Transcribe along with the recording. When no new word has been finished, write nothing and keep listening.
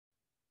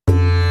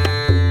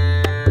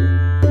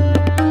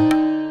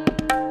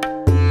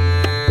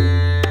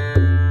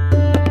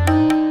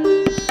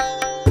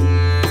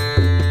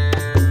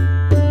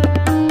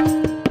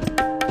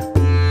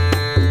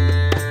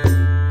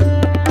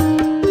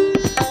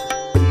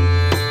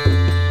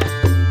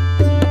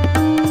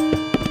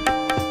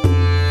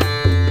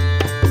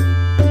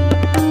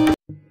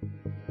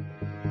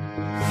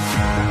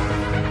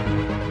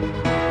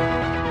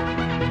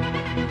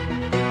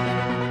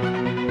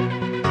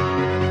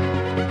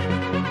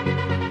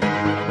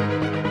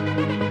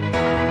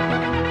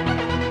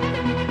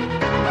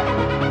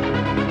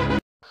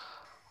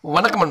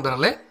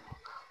நண்பர்களே,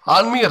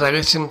 ஆன்மீக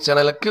ரகசியம்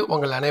சேனலுக்கு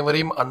உங்கள்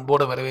அனைவரையும்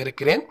அன்போடு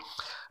வரவேற்கிறேன்.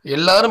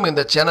 எல்லாரும்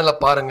இந்த சேனலை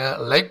பாருங்கள்,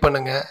 லைக்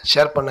பண்ணுங்கள்,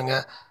 ஷேர்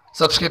பண்ணுங்கள்,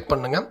 சப்ஸ்கிரைப்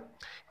பண்ணுங்கள்.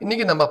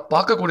 இன்றைக்கி நம்ம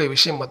பார்க்கக்கூடிய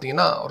விஷயம்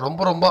பார்த்திங்கன்னா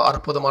ரொம்ப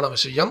அற்புதமான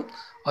விஷயம்.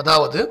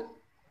 அதாவது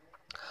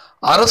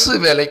அரசு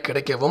வேலை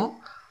கிடைக்கவும்,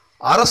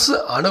 அரசு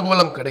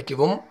அனுகூலம்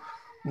கிடைக்கவும்,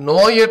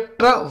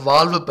 நோயற்ற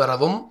வாழ்வு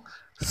பெறவும்,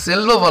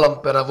 செல்வ வளம்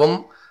பெறவும்,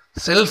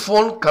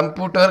 செல்போன்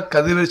கம்ப்யூட்டர்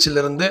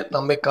கதிர்வீச்சிலிருந்து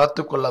நம்மை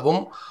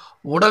காத்துக்கொள்ளவும்,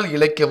 உடல்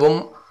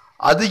இளைக்கவும்,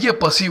 அதிக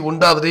பசி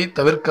உண்டாவதை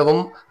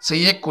தவிர்க்கவும்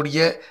செய்யக்கூடிய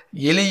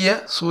எளிய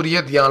சூரிய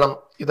தியானம்.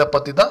 இதை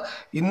பற்றி தான்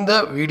இந்த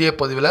வீடியோ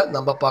பதிவில்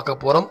நம்ம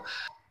பார்க்க போகிறோம்.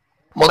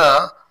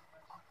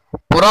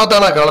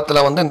 புராதன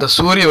காலத்தில் இந்த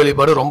சூரிய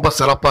வழிபாடு ரொம்ப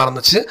சிறப்பாக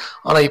இருந்துச்சு.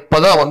 ஆனால் இப்போ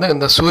தான்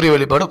இந்த சூரிய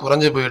வழிபாடு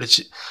குறைஞ்சி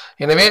போயிடுச்சு.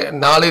 எனவே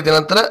நாளைய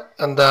தினத்தில்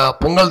அந்த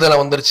பொங்கல்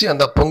தினம் வந்துருச்சு.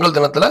 அந்த பொங்கல்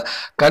தினத்தில்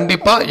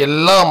கண்டிப்பாக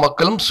எல்லா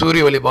மக்களும்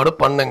சூரிய வழிபாடு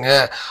பண்ணுங்க.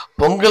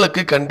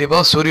 பொங்கலுக்கு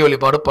கண்டிப்பாக சூரிய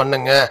வழிபாடு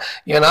பண்ணுங்க.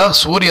 ஏன்னா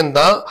சூரியன்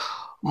தான்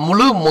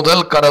முழு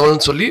முதல்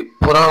கடவுள்னு சொல்லி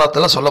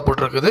புராணத்தில்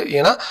சொல்லப்பட்டிருக்குது.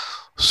 ஏன்னா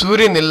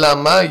சூரியன்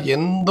இல்லாமல்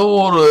எந்த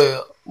ஒரு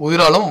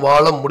உயிராலும்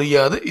வாழ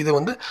முடியாது. இது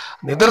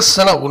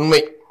நிதர்சன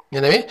உண்மை.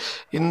 எனவே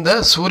இந்த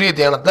சூரிய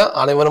தியானத்தை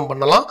அனைவரும்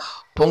பண்ணலாம்.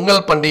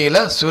 பொங்கல்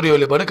பண்டிகையில் சூரிய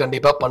வழிபாடு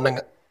கண்டிப்பாக பண்ணுங்க.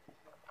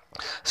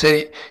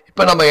 சரி,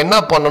 இப்போ நம்ம என்ன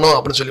பண்ணணும்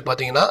அப்படின்னு சொல்லி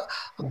பார்த்தீங்கன்னா,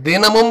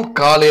 தினமும்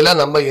காலையில்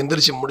நம்ம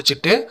எந்திரிச்சு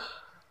முடிச்சுட்டு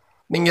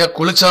நீங்கள்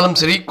குளித்தாலும்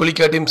சரி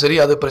குளிக்காட்டியும் சரி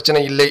அது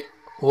பிரச்சனை இல்லை.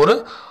 ஒரு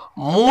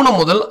 3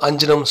 முதல்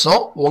 5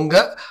 நிமிஷம்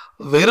உங்கள்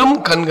வெறும்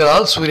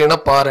கண்களால் சூரியனை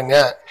பாருங்க.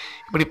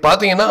 இப்படி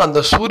பார்த்தீங்கன்னா அந்த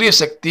சூரிய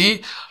சக்தி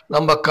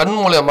நம்ம கண்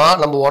மூலமா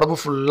நம்ம உடம்பு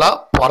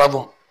ஃபுல்லாக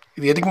பரவும்.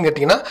 இது எதுக்குன்னு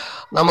கேட்டிங்கன்னா,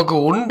 நமக்கு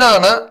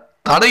உண்டான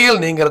தடைகள்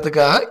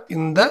நீங்கிறதுக்காக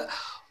இந்த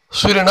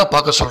சூரியனை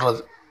பார்க்க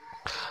சொல்கிறது.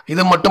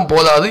 இது மட்டும்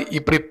போதாது,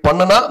 இப்படி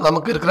பண்ணுனா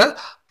நமக்கு இருக்கிற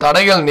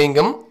தடைகள்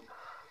நீங்கும்.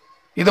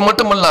 இது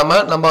மட்டும்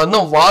இல்லாமல் நம்ம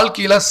இன்னும்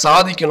வாழ்க்கையில்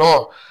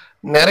சாதிக்கணும்,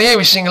 நிறைய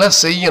விஷயங்களை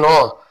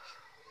செய்யணும்,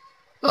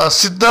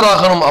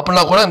 சித்தராகணும்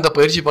அப்படின்னா கூட இந்த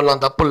பயிற்சி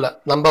பண்ணலாம், தப்பு இல்லை.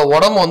 நம்ம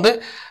உடம்பு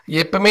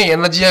எப்பவுமே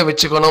எனர்ஜியாக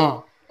வச்சுக்கணும்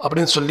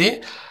அப்படின்னு சொல்லி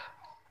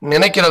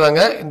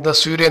நினைக்கிறவங்க இந்த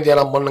சூரிய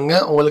தியானம் பண்ணுங்க.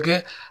 உங்களுக்கு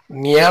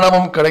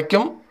ஞானமும்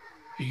கிடைக்கும்,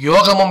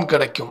 யோகமும்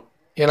கிடைக்கும்.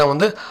 ஏன்னா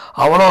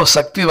அவ்வளோ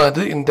சக்தி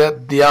இந்த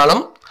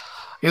தியானம்.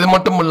 இது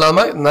மட்டும்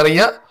இல்லாமல் நிறைய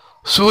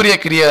சூரிய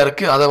கிரியா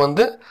இருக்குது.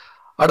 அதை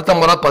அடுத்த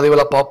முறை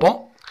பதிவில் பார்ப்போம்.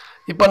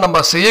 இப்போ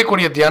நம்ம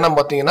செய்யக்கூடிய தியானம்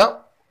பார்த்திங்கன்னா,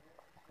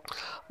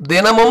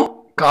 தினமும்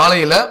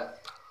காலையில்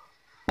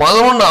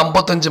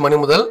 11:55 மணி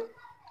முதல்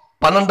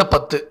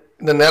 12:10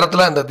 இந்த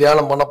நேரத்தில் இந்த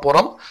தியானம் பண்ண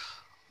போகிறோம்.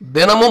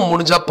 தினமும்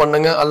முடிஞ்சால்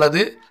பண்ணுங்க,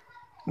 அல்லது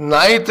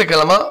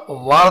ஞாயிற்றுக்கிழமை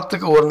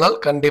வாரத்துக்கு ஒரு நாள்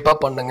கண்டிப்பாக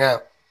பண்ணுங்க.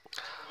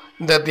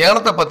 இந்த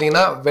தியானத்தை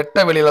பார்த்தீங்கன்னா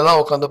வெட்ட வெளியில் தான்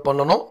உட்காந்து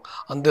பண்ணணும்.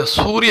 அந்த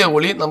சூரிய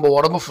ஒளி நம்ம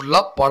உடம்பு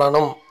ஃபுல்லாக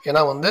படணும்.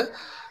 ஏன்னா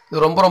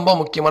இது ரொம்ப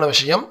முக்கியமான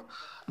விஷயம்.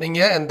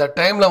 நீங்கள் இந்த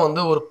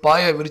டைமில் ஒரு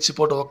பாயை விரித்து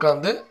போட்டு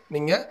உட்காந்து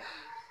நீங்கள்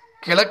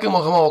கிழக்கு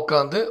முகமாக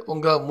உட்காந்து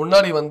உங்கள்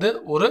முன்னாடி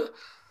ஒரு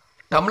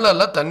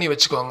டம்ளரில் தண்ணி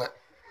வச்சுக்கோங்க.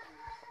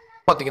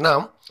 பார்த்தீங்கன்னா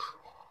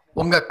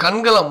உங்கள்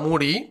கண்களை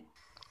மூடி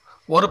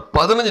ஒரு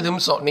 15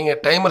 நிமிஷம் நீங்கள்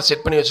டைமர்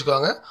செட் பண்ணி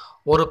வச்சுக்கோங்க.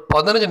 ஒரு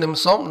 15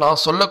 நிமிஷம்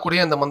நான் சொல்லக்கூடிய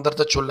அந்த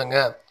மந்திரத்தை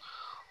சொல்லுங்கள்.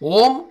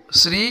 ஓம்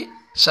ஸ்ரீ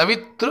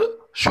சவித்ரு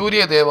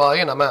சூரிய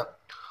தேவாய நம,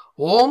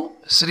 ஓம்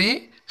ஸ்ரீ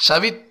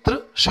சவித்ரு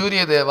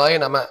சூரிய தேவாய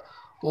நம,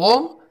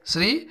 ஓம்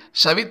ஸ்ரீ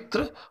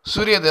சவித்ரு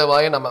சூரிய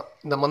தேவாய நம.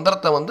 இந்த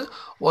மந்திரத்தை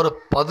ஒரு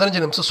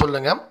 15 நிமிஷம்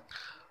சொல்லுங்கள்.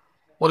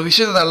 ஒரு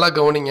விஷயத்தை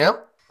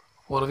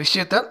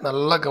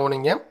நல்லா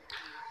கவனிங்க.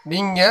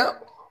 நீங்கள்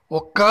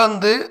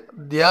உட்காந்து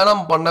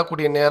தியானம்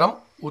பண்ணக்கூடிய நேரம்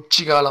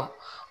உச்சி காலம்.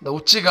 அந்த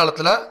உச்சி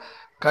காலத்தில்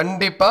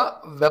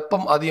கண்டிப்பாக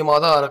வெப்பம் அதிகமாக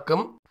தான்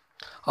இருக்கும்.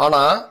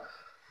 ஆனால்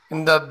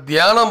இந்த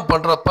தியானம்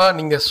பண்ணுறப்ப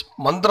நீங்கள்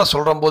மந்திரம்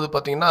சொல்கிற போது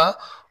பார்த்தீங்கன்னா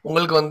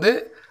உங்களுக்கு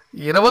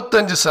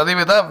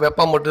 25%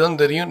 வெப்பம்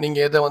மட்டும்தான் தெரியும்.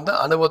 நீங்கள் இதை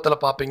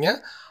அனுபவத்தில் பார்ப்பீங்க.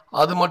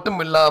 அது மட்டும்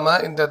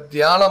இல்லாமல் இந்த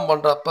தியானம்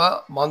பண்ணுறப்ப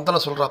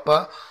மந்திரம் சொல்கிறப்ப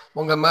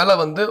உங்கள் மேலே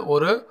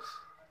ஒரு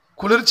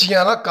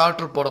குளிர்ச்சியான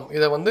காற்று போடும்.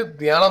 இதை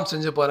தியானம்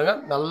செஞ்சு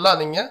பாருங்கள், நல்லா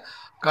நீங்கள்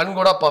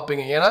கண்கூட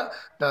பார்ப்பீங்க. ஏன்னா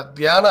இந்த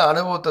தியான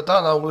அனுபவத்தை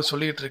தான் நான் உங்களுக்கு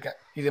சொல்லிகிட்டு இருக்கேன்.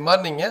 இது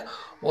மாதிரி நீங்கள்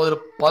ஒரு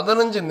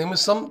 15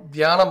 நிமிஷம்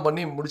தியானம்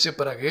பண்ணி முடித்த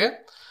பிறகு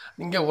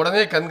நீங்கள்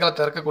உடனே கண்களை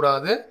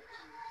திறக்கக்கூடாது.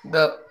 இந்த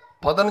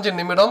 15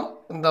 நிமிடம்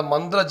இந்த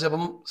மந்திர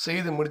ஜபம்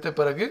செய்து முடித்த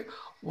பிறகு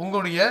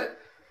உங்களுடைய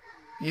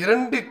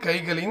 2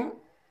 கைகளின்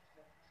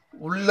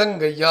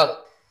உள்ளங்கையால்,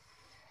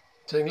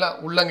 சரிங்களா,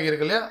 உள்ளங்கை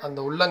இருக்கு இல்லையா, அந்த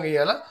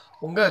உள்ளங்கையால்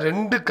உங்கள்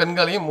 2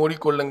 கண்களையும்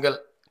மூடிக்கொள்ளுங்கள்.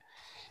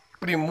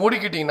 இப்படி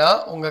மூடிக்கிட்டிங்கன்னா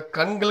உங்கள்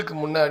கண்களுக்கு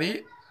முன்னாடி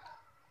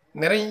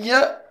நிறைய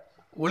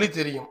ஒளி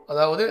தெரியும்.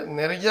 அதாவது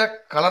நிறைய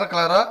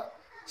கலராக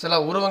சில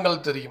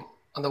உருவங்கள் தெரியும்.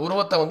 அந்த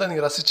உருவத்தை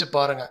நீங்கள் ரசித்து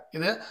பாருங்கள்.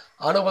 இது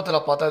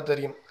அனுபவத்தில் பார்த்தா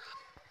தெரியும்.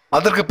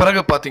 அதற்கு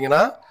பிறகு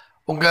பார்த்தீங்கன்னா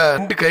உங்கள்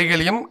 2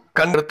 கைகளையும்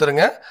கண்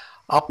எடுத்துருங்க.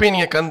 அப்பயும்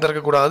நீங்கள் கண்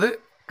திறக்கக்கூடாது.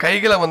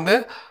 கைகளை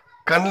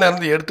கண்ணில்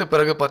இருந்து எடுத்த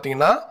பிறகு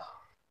பார்த்தீங்கன்னா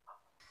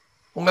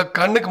உங்கள்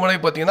கண்ணுக்கு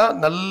முன்னாடி பார்த்தீங்கன்னா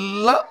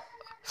நல்லா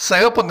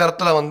சிகப்பு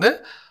நிறத்தில்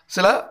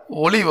சில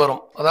ஒளி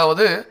வரும்.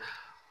 அதாவது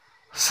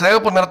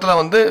சிகப்பு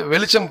நிறத்தில்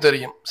வெளிச்சம்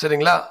தெரியும்.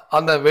 சரிங்களா,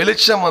 அந்த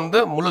வெளிச்சம்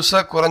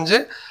முழுசாக குறைஞ்சி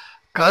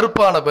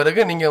கருப்பான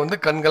பிறகு நீங்கள் வந்து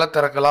கண்களை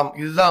திறக்கலாம்.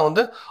 இதுதான்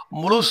வந்து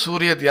முழு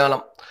சூரிய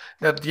தியானம்.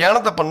 இந்த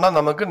தியானத்தை பண்ணால்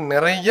நமக்கு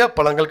நிறைய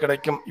பலன்கள்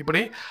கிடைக்கும்.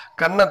 இப்படி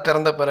கண்ணை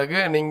திறந்த பிறகு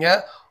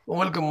நீங்கள்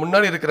உங்களுக்கு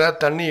முன்னாடி இருக்கிற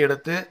தண்ணி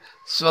எடுத்து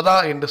ஸ்வதா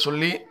என்று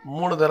சொல்லி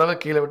 3 தடவை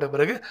கீழே விட்ட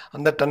பிறகு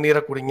அந்த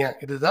தண்ணீரை குடிங்க.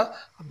 இதுதான்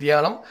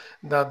தியானம்.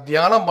 இந்த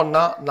தியானம்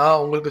பண்ணால்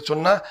நான் உங்களுக்கு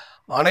சொன்ன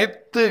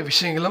அனைத்து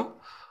விஷயங்களும்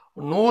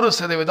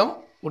 100%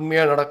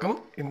 உண்மையாக நடக்கும்.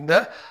 இந்த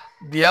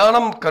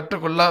தியானம்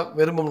கற்றுக்கொள்ள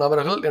விரும்பும்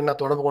நபர்கள் என்ன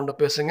தொடர்பு கொண்டு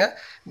பேசுங்க.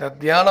 இந்த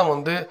தியானம்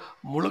வந்து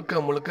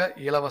முழுக்க முழுக்க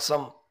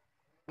இலவசம்.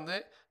 வந்து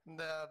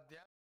இந்த